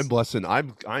series? I'm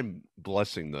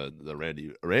blessing the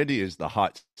Randy. Randy is the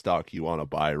hot stock you want to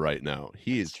buy right now.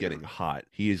 He's getting hot.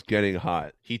 He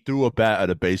threw a bat at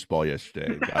a baseball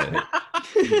yesterday.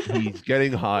 He's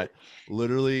getting hot.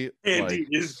 Literally,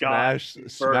 smash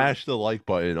the like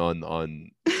button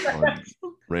on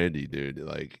Randy, dude.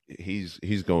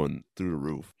 He's going through the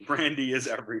roof. Randy is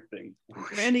everything.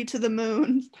 Randy to the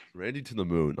moon. Randy to the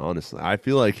moon. Honestly, I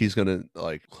feel like he's gonna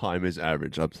climb his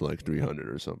average up to 300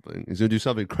 or something. He's gonna do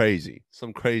something crazy,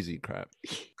 some crazy crap.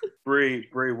 Bree,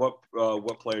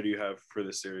 what player do you have for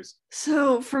this series?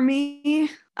 So for me,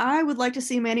 I would like to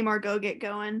see Manny Margot get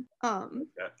going.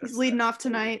 He's leading off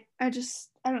tonight.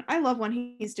 I love when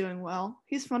he's doing well.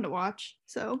 He's fun to watch.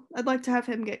 So I'd like to have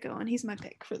him get going. He's my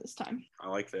pick for this time. I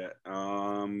like that.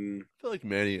 I feel like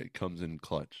Manny comes in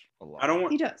clutch a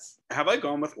lot. He does. Have I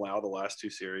gone with Lau the last two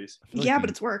series? But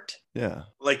it's worked. Yeah.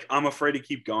 I'm afraid to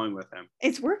keep going with him.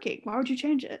 It's working. Why would you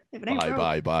change it? If it ain't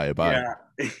bye.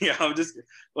 Yeah. I'm just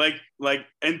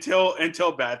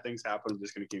until bad things happen, I'm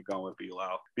just gonna keep going with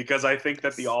Lau because I think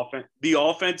that the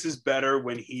offense is better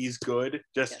when he's good.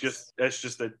 That's just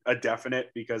a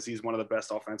definite because he's one of the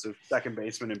best offensive second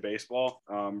basemen in baseball.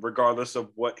 Regardless of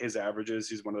what his average is,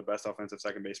 he's one of the best offensive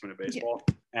second basemen in baseball.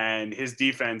 Yeah. And his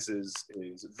defense is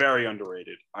very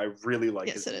underrated. I really like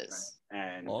his defense. Is.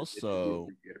 And also,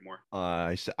 anymore.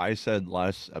 I said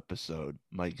last episode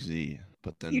Mike Z,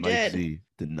 but then You Mike did. Z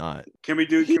did not. Can we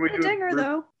do? He Can we hit a do? dinger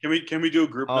though. Can we do a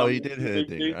group? Oh, he did hit a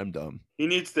dinger. I'm dumb. He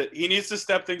needs to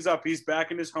step things up. He's back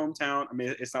in his hometown. I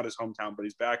mean, it's not his hometown, but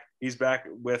he's back. He's back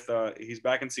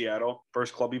in Seattle.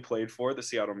 First club he played for, the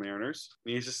Seattle Mariners.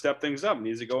 He needs to step things up. He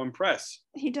needs to go impress.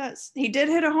 He does. He did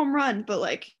hit a home run, but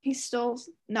like he's still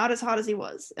not as hot as he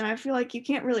was. And I feel like you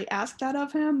can't really ask that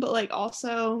of him, but like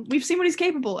also we've seen what he's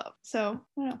capable of. So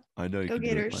I don't know. I know you Go can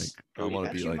Gators. do it, Mike. I want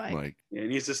to be like Mike. Yeah, he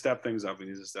needs to step things up.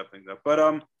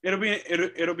 But it'll be an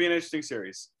interesting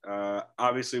series.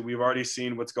 Obviously, we've already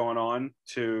seen what's going on.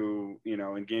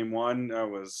 In game one,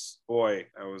 Did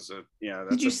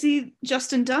you see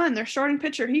Justin Dunn, their starting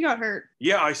pitcher? He got hurt.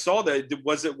 Yeah, I saw that.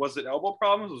 Was it elbow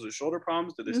problems? Was it shoulder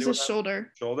problems? Did they It was his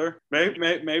shoulder. Shoulder? Maybe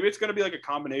it's going to be like a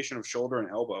combination of shoulder and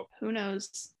elbow. Who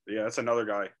knows? Yeah, that's another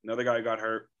guy. Another guy got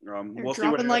hurt. They're we'll see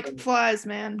dropping like flies,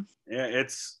 man. Yeah,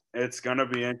 it's gonna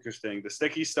be interesting. The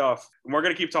sticky stuff, and we're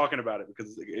gonna keep talking about it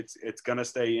because it's gonna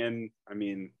stay in.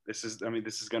 This is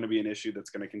gonna be an issue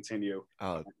that's gonna continue.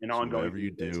 Ongoing. Whatever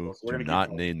you do, do not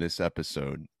name this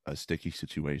episode a sticky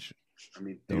situation.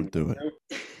 Don't do it.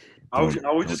 I was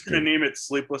just gonna name it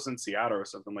 "Sleepless in Seattle" or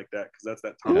something like that because that's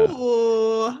that time.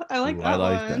 Ooh, I like that. I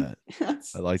like one. that.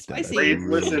 I like spicy.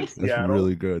 that. That's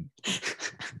really good.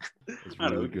 That's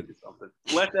really good.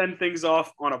 Let's end things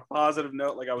off on a positive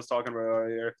note, like I was talking about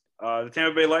earlier. The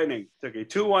Tampa Bay Lightning took a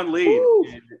 2-1 lead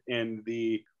in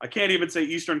the, I can't even say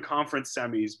Eastern Conference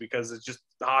semis because it's just,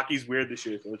 the hockey's weird this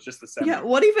year, so it's just the semis. Yeah,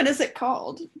 what even is it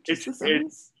called? It's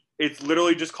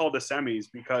literally just called the semis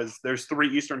because there's 3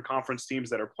 Eastern Conference teams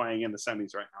that are playing in the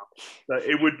semis right now. So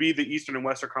it would be the Eastern and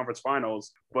Western Conference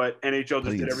finals, but NHL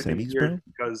just did everything weird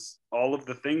because all of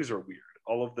the things are weird.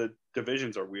 All of the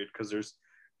divisions are weird because there's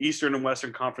Eastern and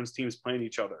Western Conference teams playing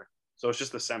each other. So it's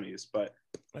just the semis,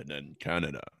 and then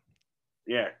Canada.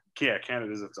 Yeah,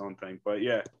 Canada's its own thing. But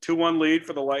yeah, 2-1 lead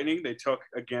for the Lightning. They took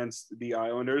against the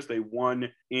Islanders. They won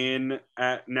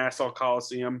at Nassau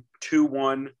Coliseum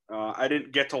 2-1. I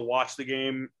didn't get to watch the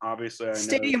game. Obviously,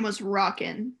 Stadium was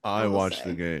rocking. I watched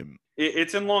the game.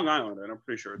 It's in Long Island, and I'm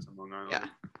pretty sure it's in Long Island. Yeah.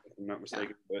 If I'm not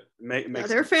mistaken. Yeah. But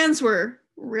their fans were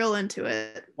real into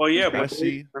it. Well, yeah, but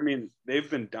they've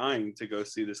been dying to go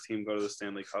see this team go to the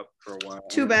Stanley Cup for a while.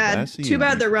 Too bad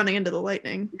they're running into the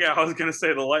Lightning. Yeah, I was gonna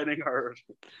say the Lightning are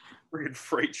a freaking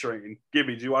freight train.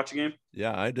 Gibby, did you watch the game?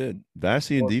 Yeah, I did.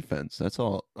 Vasi in defense. That's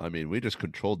all. We just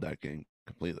controlled that game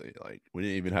completely. Like, we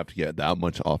didn't even have to get that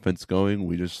much offense going.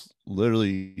 We just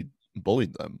literally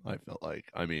bullied them. I felt like.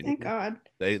 Thank God.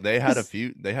 They had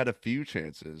a few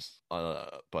chances,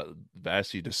 but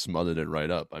Vasi just smothered it right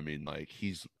up.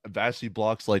 Vasi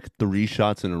blocks like 3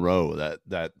 shots in a row that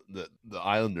the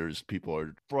Islanders people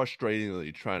are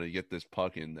frustratingly trying to get this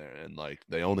puck in there, and like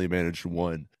they only managed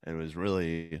one, and it was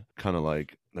really kind of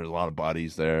like there's a lot of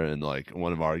bodies there, and like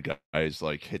one of our guys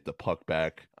like hit the puck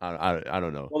back. I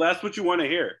don't know. Well, that's what you want to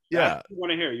hear. Yeah, that's what you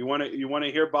want to hear. You want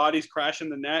to hear bodies crash in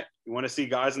the net. You want to see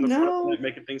guys in the front of the net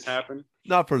making things happen.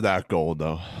 Not for that goal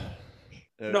though.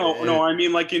 No, I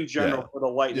mean like in general for the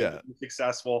Lightning to be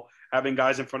successful, having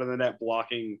guys in front of the net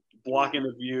blocking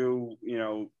the view,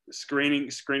 screening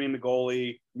the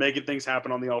goalie, making things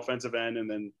happen on the offensive end, and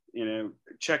then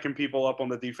checking people up on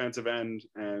the defensive end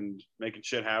and making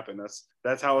shit happen.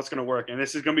 That's how it's going to work. And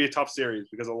this is going to be a tough series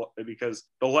because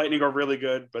the Lightning are really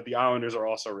good, but the Islanders are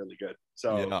also really good.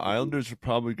 So yeah, the Islanders are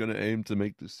probably going to aim to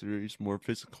make the series more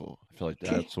physical. I feel like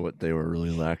that's what they were really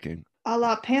lacking. A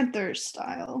la Panthers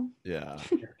style. Yeah.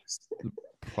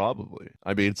 Probably.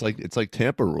 It's like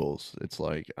Tampa rules. It's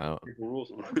like Tampa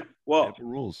rules. Well, Tampa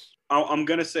rules. I'm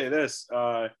gonna say this.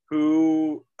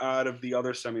 Who out of the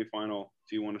other semifinal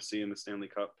do you want to see in the Stanley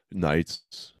Cup?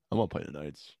 Knights. I want to play the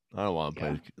Knights. I don't want to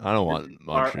play. I don't want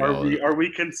Montreal. Are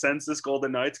we consensus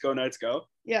Golden Knights? Go Knights, go.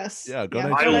 Yes. Yeah, go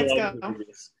Knights. Go.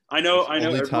 I know.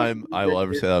 Only time I will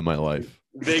ever say that in my life.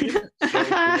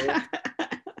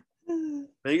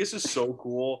 Vegas is so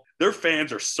cool. Their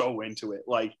fans are so into it.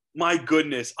 Like, my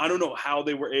goodness, I don't know how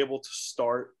they were able to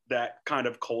start that kind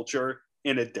of culture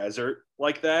in a desert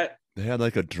like that. They had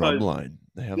like a drum line.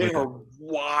 They are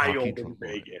wild in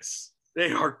Vegas.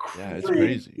 They are crazy, it's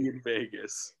crazy in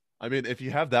Vegas. If you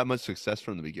have that much success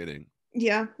from the beginning.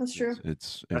 Yeah, that's true.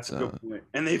 That's a good point.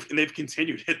 And they've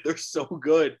continued it. They're so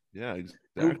good. Yeah, exactly.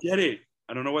 Who get it?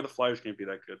 I don't know why the Flyers can't be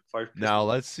that good. Now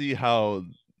let's see how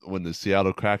when the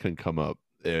Seattle Kraken come up,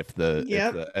 if the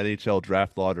NHL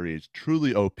draft lottery is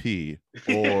truly OP,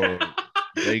 or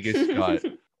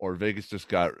Vegas just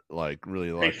got like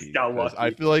really lucky. I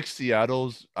feel like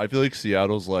Seattle's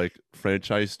like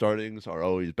franchise startings are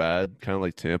always bad, kind of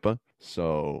like Tampa.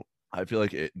 So I feel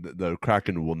like the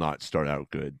Kraken will not start out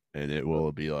good, and it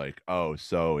will be like, oh,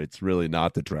 so it's really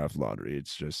not the draft lottery.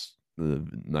 It's just the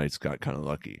Knights got kind of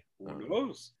lucky. Who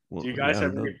knows? Well, Do you guys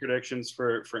have any predictions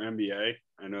for NBA?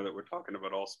 I know that we're talking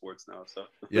about all sports now, so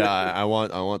yeah, I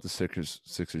want the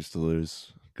Sixers to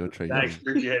lose. Go trade. Thanks,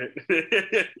 appreciate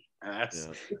it.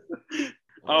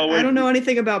 Oh, I don't know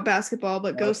anything about basketball,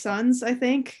 but go Suns, I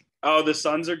think. Oh, the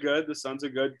Suns are good. The Suns are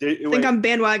good. I think I'm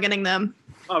bandwagoning them.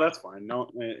 Oh, that's fine. No,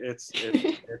 it's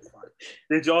fine.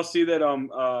 Did y'all see that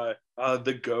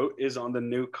the GOAT is on the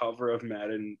new cover of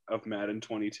Madden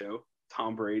 22?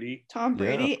 Tom Brady.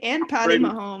 And Patty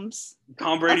Mahomes.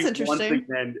 Tom Brady once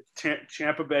again.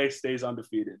 Tampa Bay stays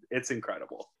undefeated. It's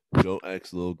incredible. Go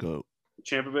X little GOAT.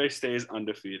 Tampa Bay stays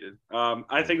undefeated.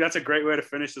 I think that's a great way to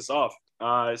finish this off.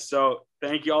 So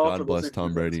thank you all for bless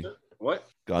Tom Brady. What?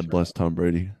 God bless Tom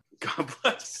Brady. God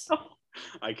bless.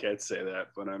 I can't say that,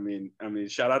 but I mean,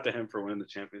 shout out to him for winning the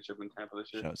championship in Tampa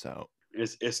this year. Shouts out.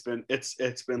 It's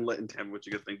been lit in Tampa, which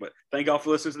is a good thing. But thank y'all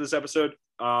for listening to this episode.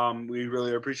 We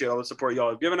really appreciate all the support y'all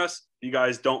have given us. If you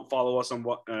guys don't follow us on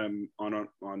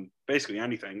basically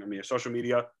anything, social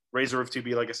media, Raise the Roof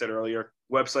TB, like I said earlier,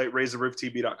 website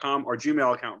raisetherooftb.com, our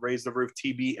Gmail account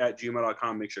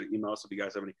raisetherooftb@gmail.com. Make sure to email us if you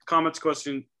guys have any comments,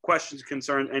 questions,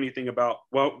 concerns, anything about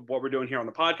what we're doing here on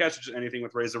the podcast, or just anything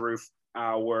with Raise the Roof.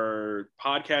 Our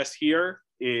podcast here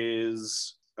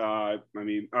is our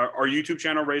YouTube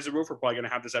channel, Raise the Roof. We're probably going to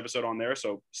have this episode on there,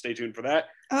 so stay tuned for that.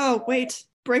 Oh, wait.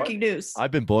 Breaking news.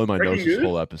 I've been blowing my nose this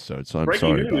whole episode, so I'm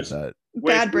sorry about that.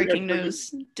 Bad breaking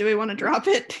news. Do we want to drop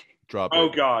it? Drop it. Oh,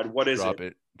 God. What is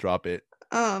it? Drop it.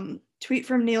 Tweet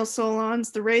from Neil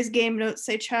Solons. The Rays game notes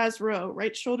say Chaz Rowe,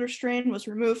 right shoulder strain, was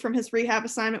removed from his rehab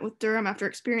assignment with Durham after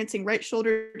experiencing right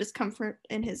shoulder discomfort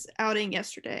in his outing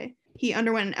yesterday. He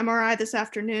underwent an MRI this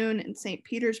afternoon in St.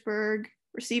 Petersburg,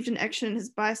 received an action in his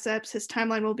biceps. His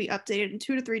timeline will be updated in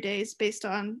 2 to 3 days based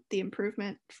on the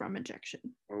improvement from injection.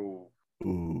 Oh,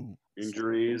 ooh,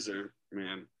 injuries or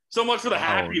man. So much for the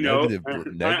happy note.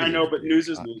 I know, but news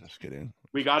is news. Just kidding.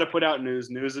 We got to put out news.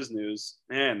 News is news.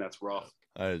 Man, that's rough.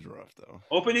 That is rough, though.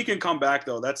 Hoping he can come back,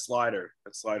 though. That slider's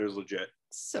legit.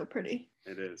 So pretty.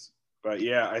 It is. But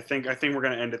yeah, I think we're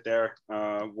gonna end it there.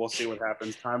 We'll see what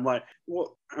happens. Timeline.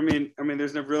 Well,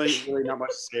 there's really not much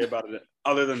to say about it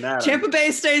other than that. Tampa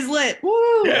Bay stays lit.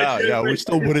 Woo! Yeah, we're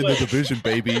still winning the division,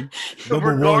 baby.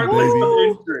 Number one,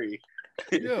 baby.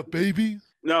 Yeah, baby.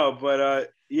 No,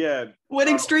 but yeah.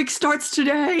 Winning streak starts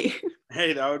today.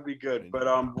 Hey, that would be good. But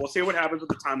we'll see what happens with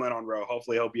the timeline on Rowe.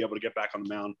 Hopefully he'll be able to get back on the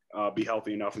mound, be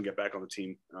healthy enough and get back on the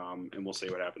team. And we'll see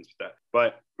what happens with that.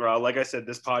 But like I said,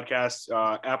 this podcast,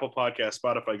 Apple Podcasts,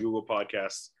 Spotify, Google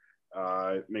Podcasts,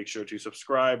 make sure to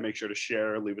subscribe, make sure to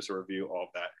share, leave us a review, all of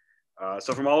that.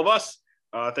 So from all of us,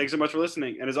 thanks so much for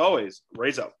listening. And as always,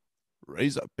 raise up.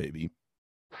 Raise up, baby.